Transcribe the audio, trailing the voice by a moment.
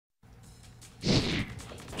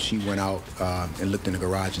she went out and looked in the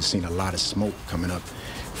garage and seen a lot of smoke coming up,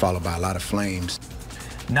 followed by a lot of flames.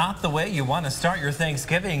 Not the way you want to start your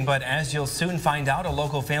Thanksgiving, but as you'll soon find out, a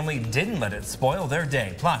local family didn't let it spoil their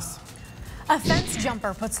day. Plus, a fence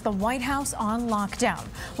jumper puts the White House on lockdown.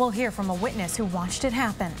 We'll hear from a witness who watched it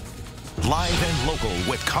happen. Live and local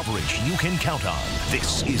with coverage you can count on.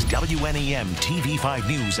 This is WNEM-TV5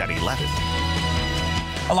 News at 11.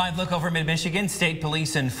 A live look over mid-Michigan. State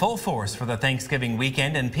police in full force for the Thanksgiving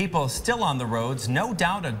weekend, and people still on the roads. No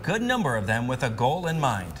doubt a good number of them with a goal in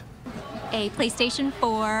mind. A PlayStation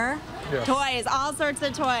 4. Yeah. Toys, all sorts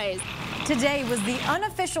of toys. Today was the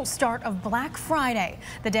unofficial start of Black Friday,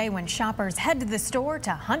 the day when shoppers head to the store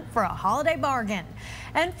to hunt for a holiday bargain.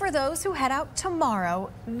 And for those who head out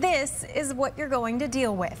tomorrow, this is what you're going to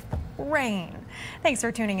deal with: rain. Thanks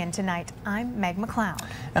for tuning in tonight. I'm Meg McLeod.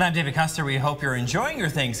 And I'm David Custer. We hope you're enjoying your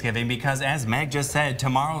Thanksgiving because, as Meg just said,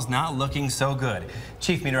 tomorrow's not looking so good.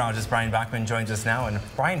 Chief Meteorologist Brian Bachman joins us now. And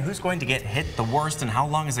Brian, who's going to get hit the worst and how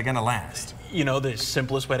long is it going to last? You know, the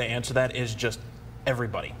simplest way to answer that is just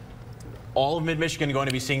everybody. All of mid-Michigan going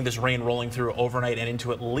to be seeing this rain rolling through overnight and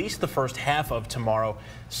into at least the first half of tomorrow.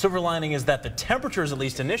 Silver lining is that the temperatures, at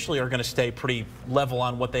least initially, are going to stay pretty level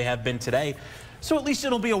on what they have been today. So at least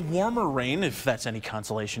it'll be a warmer rain, if that's any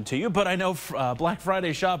consolation to you. But I know Black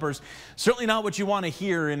Friday shoppers, certainly not what you want to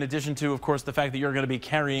hear, in addition to, of course, the fact that you're going to be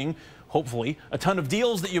carrying, hopefully, a ton of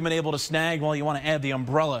deals that you've been able to snag while you want to add the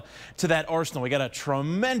umbrella to that arsenal. We got a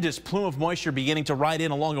tremendous plume of moisture beginning to ride in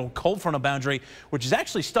along a cold frontal boundary, which is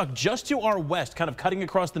actually stuck just to our west, kind of cutting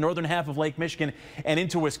across the northern half of Lake Michigan and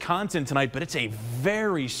into Wisconsin tonight. But it's a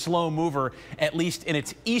very slow mover, at least in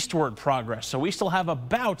its eastward progress. So we still have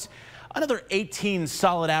about another 18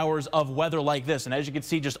 solid hours of weather like this. And as you can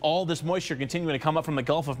see, just all this moisture continuing to come up from the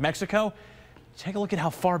Gulf of Mexico. Take a look at how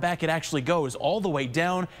far back it actually goes, all the way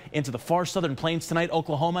down into the far southern plains tonight,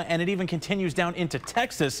 Oklahoma, and it even continues down into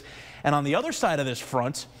Texas. And on the other side of this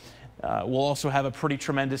front, we'll also have a pretty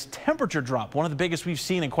tremendous temperature drop, one of the biggest we've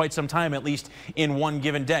seen in quite some time, at least in one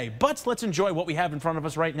given day. But let's enjoy what we have in front of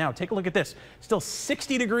us right now. Take a look at this. Still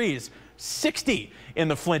 60 degrees, 60 in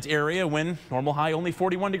the Flint area, when normal high only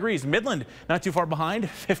 41 degrees. Midland, not too far behind,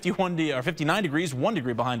 59 degrees, 1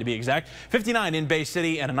 degree behind to be exact. 59 in Bay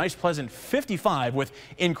City, and a nice pleasant 55 with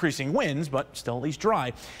increasing winds, but still at least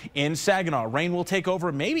dry. In Saginaw, rain will take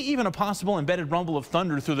over, maybe even a possible embedded rumble of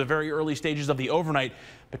thunder through the very early stages of the overnight.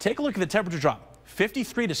 But take a look at the temperature drop.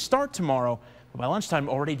 53 to start tomorrow, but by lunchtime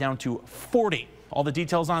already down to 40. All the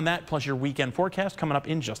details on that, plus your weekend forecast, coming up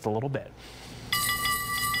in just a little bit.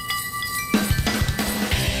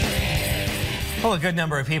 Well, a good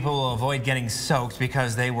number of people will avoid getting soaked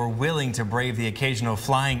because they were willing to brave the occasional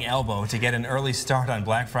flying elbow to get an early start on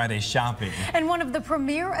Black Friday shopping. And one of the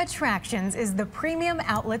premier attractions is the premium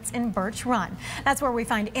outlets in Birch Run. That's where we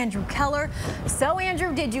find Andrew Keller. So,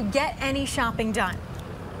 Andrew, did you get any shopping done?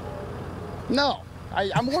 No.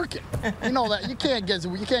 I'm working. You know that you can't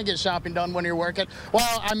get shopping done when you're working.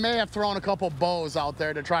 Well, I may have thrown a couple bows out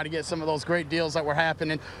there to try to get some of those great deals that were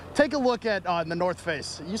happening. Take a look at the North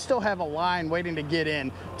Face. You still have a line waiting to get in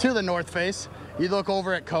to the North Face. You look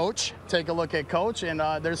over at Coach, take a look at Coach, and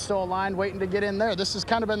there's still a line waiting to get in there. This has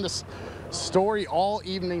kind of been the story all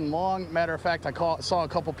evening long. Matter of fact, I saw a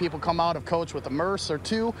couple people come out of Coach with a Merce or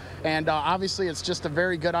two, and obviously it's just a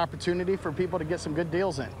very good opportunity for people to get some good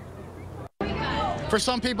deals in. For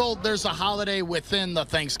some people, there's a holiday within the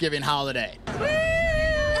Thanksgiving holiday.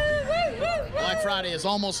 Black Friday is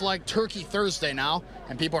almost like Turkey Thursday now,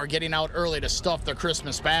 and people are getting out early to stuff their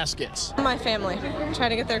Christmas baskets. My family,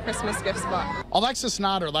 trying to get their Christmas gifts bought. Alexis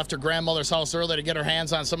Nodder left her grandmother's house early to get her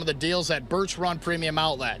hands on some of the deals at Birch Run Premium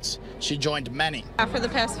Outlets. She joined many. For the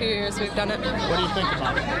past few years, we've done it. What do you think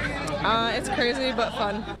about it? It's crazy, but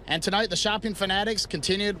fun. And tonight, the shopping fanatics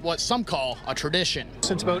continued what some call a tradition.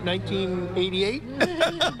 Since about 1988.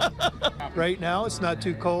 Right now, it's not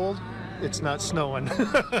too cold. It's not snowing.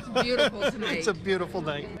 It's beautiful tonight. It's a beautiful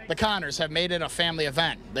night. The Connors have made it a family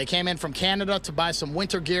event. They came in from Canada to buy some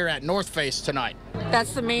winter gear at North Face tonight.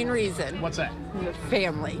 That's the main reason. What's that?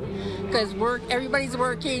 Family. Because everybody's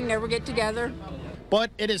working, never get together.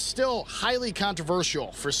 But it is still highly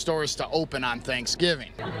controversial for stores to open on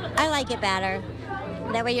Thanksgiving. I like it better.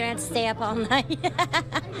 That way you don't have to stay up all night.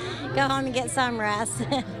 Go home and get some rest.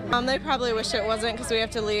 They probably wish it wasn't because we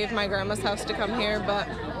have to leave my grandma's house to come here, but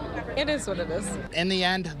it is what it is. In the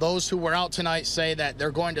end, those who were out tonight say that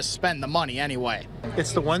they're going to spend the money anyway.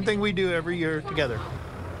 It's the one thing we do every year together.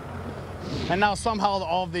 And now somehow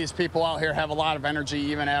all of these people out here have a lot of energy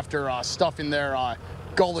even after stuffing their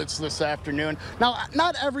gullets this afternoon. Now,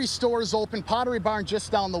 not every store is open. Pottery Barn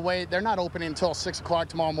just down the way, they're not opening until 6 o'clock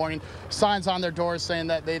tomorrow morning. Signs on their doors saying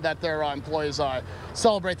that their employees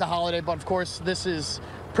celebrate the holiday. But of course, this is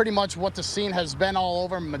pretty much what the scene has been all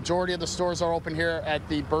over. Majority of the stores are open here at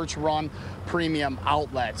the Birch Run Premium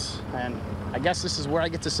Outlets. And I guess this is where I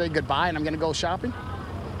get to say goodbye, and I'm going to go shopping.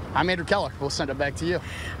 I'm Andrew Keller. We'll send it back to you.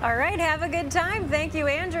 All right, have a good time. Thank you,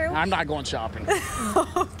 Andrew. I'm not going shopping.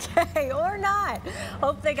 Okay, or not.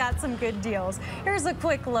 Hope they got some good deals. Here's a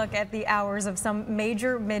quick look at the hours of some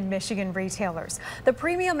major mid-Michigan retailers. The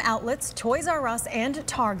premium outlets, Toys R Us and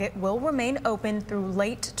Target, will remain open through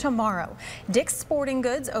late tomorrow. Dick's Sporting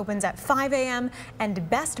Goods opens at 5 a.m. and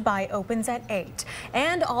Best Buy opens at 8.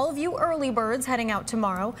 And all of you early birds heading out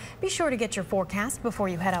tomorrow, be sure to get your forecast before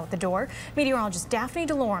you head out the door. Meteorologist Daphne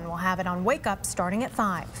DeLorme will have it on Wake Up starting at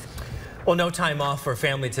 5. Well, no time off for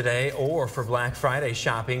family today or for Black Friday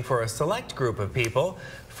shopping for a select group of people.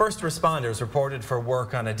 First responders reported for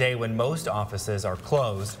work on a day when most offices are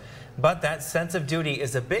closed, but that sense of duty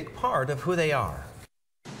is a big part of who they are.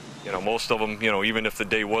 You know, most of them, even if the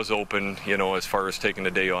day was open, as far as taking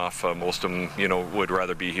the day off, most of them, would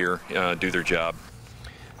rather be here, do their job.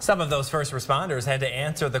 Some of those first responders had to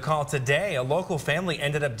answer the call today. A local family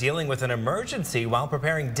ended up dealing with an emergency while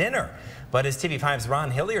preparing dinner. But as TV5's Ron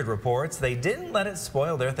Hilliard reports, they didn't let it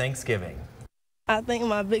spoil their Thanksgiving. I thank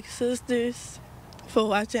my big sisters for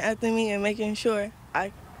watching after me and making sure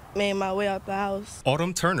I made my way out the house.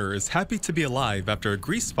 Autumn Turner is happy to be alive after a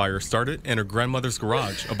grease fire started in her grandmother's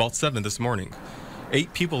garage about 7 this morning.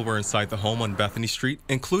 8 people were inside the home on Bethany Street,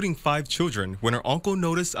 including 5 children, when her uncle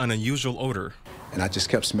noticed an unusual odor. And I just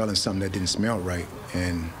kept smelling something that didn't smell right.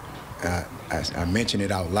 And I mentioned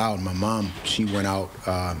it out loud. My mom, she went out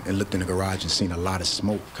and looked in the garage and seen a lot of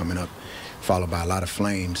smoke coming up, followed by a lot of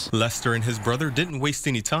flames. Lester and his brother didn't waste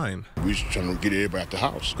any time. We was trying to get everybody out the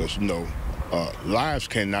house because, lives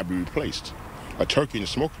cannot be replaced. A turkey and a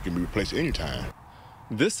smoker can be replaced anytime.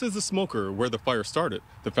 This is the smoker where the fire started.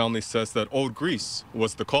 The family says that old grease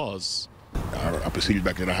was the cause. I proceeded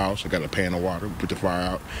back in the house. I got a pan of water, put the fire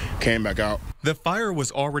out, came back out. The fire was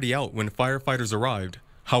already out when firefighters arrived.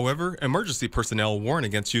 However, emergency personnel warn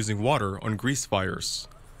against using water on grease fires.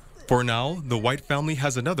 For now, the White family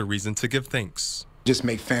has another reason to give thanks. Just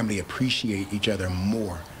make family appreciate each other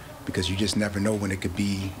more, because you just never know when it could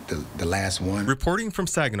be the last one. Reporting from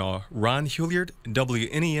Saginaw, Ron Hilliard,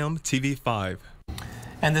 WNEM-TV 5.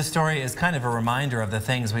 And this story is kind of a reminder of the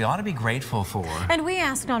things we ought to be grateful for. And we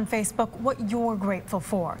asked on Facebook what you're grateful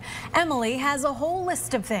for. Emily has a whole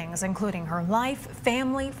list of things, including her life,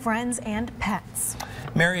 family, friends, and pets.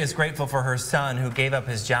 Mary is grateful for her son, who gave up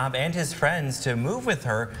his job and his friends to move with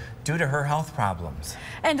her due to her health problems.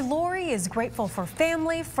 And Lori is grateful for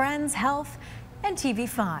family, friends, health, and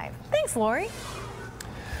TV5. Thanks, Lori.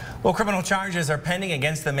 Well, criminal charges are pending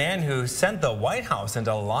against the man who sent the White House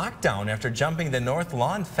into lockdown after jumping the North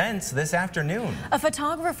Lawn fence this afternoon. A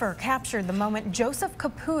photographer captured the moment Joseph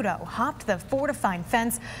Caputo hopped the fortified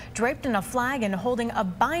fence, draped in a flag and holding a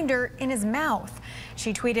binder in his mouth.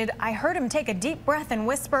 She tweeted, "I heard him take a deep breath and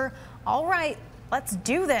whisper, 'All right, let's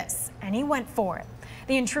do this,' and he went for it."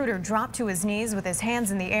 The intruder dropped to his knees with his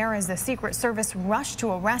hands in the air as the Secret Service rushed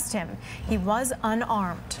to arrest him. He was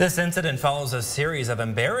unarmed. This incident follows a series of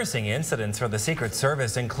embarrassing incidents for the Secret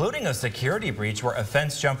Service, including a security breach where a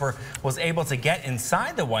fence jumper was able to get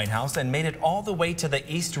inside the White House and made it all the way to the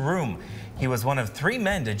East Room. He was one of 3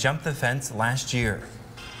 men to jump the fence last year.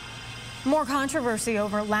 More controversy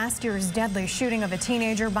over last year's deadly shooting of a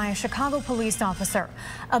teenager by a Chicago police officer.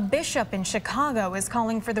 A bishop in Chicago is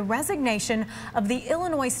calling for the resignation of the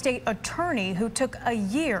Illinois state attorney who took a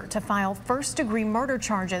year to file first-degree murder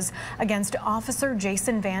charges against Officer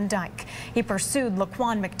Jason Van Dyke. He pursued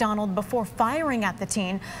Laquan McDonald before firing at the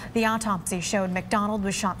teen. The autopsy showed McDonald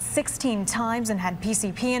was shot 16 times and had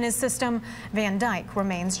PCP in his system. Van Dyke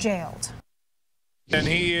remains jailed. And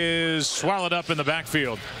he is swallowed up in the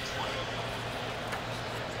backfield,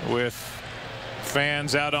 with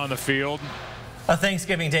fans out on the field. A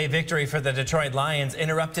Thanksgiving Day victory for the Detroit Lions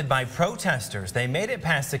interrupted by protesters. They made it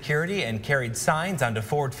past security and carried signs onto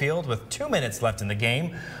Ford Field with 2 minutes left in the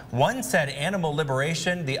game. One said animal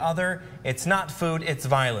liberation, the other, it's not food, it's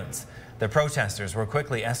violence. The protesters were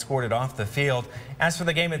quickly escorted off the field. As for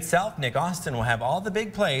the game itself, Nick Austin will have all the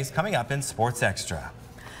big plays coming up in Sports Extra.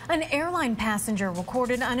 An airline passenger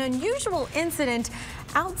recorded an unusual incident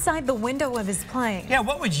outside the window of his plane. Yeah,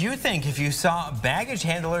 what would you think if you saw baggage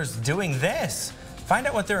handlers doing this? Find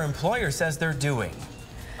out what their employer says they're doing.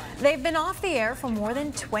 They've been off the air for more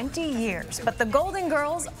than 20 years, but the Golden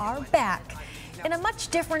Girls are back. in a much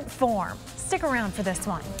different form. Stick around for this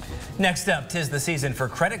one. Next up, 'tis the season for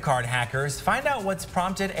credit card hackers. Find out what's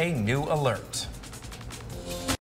prompted a new alert.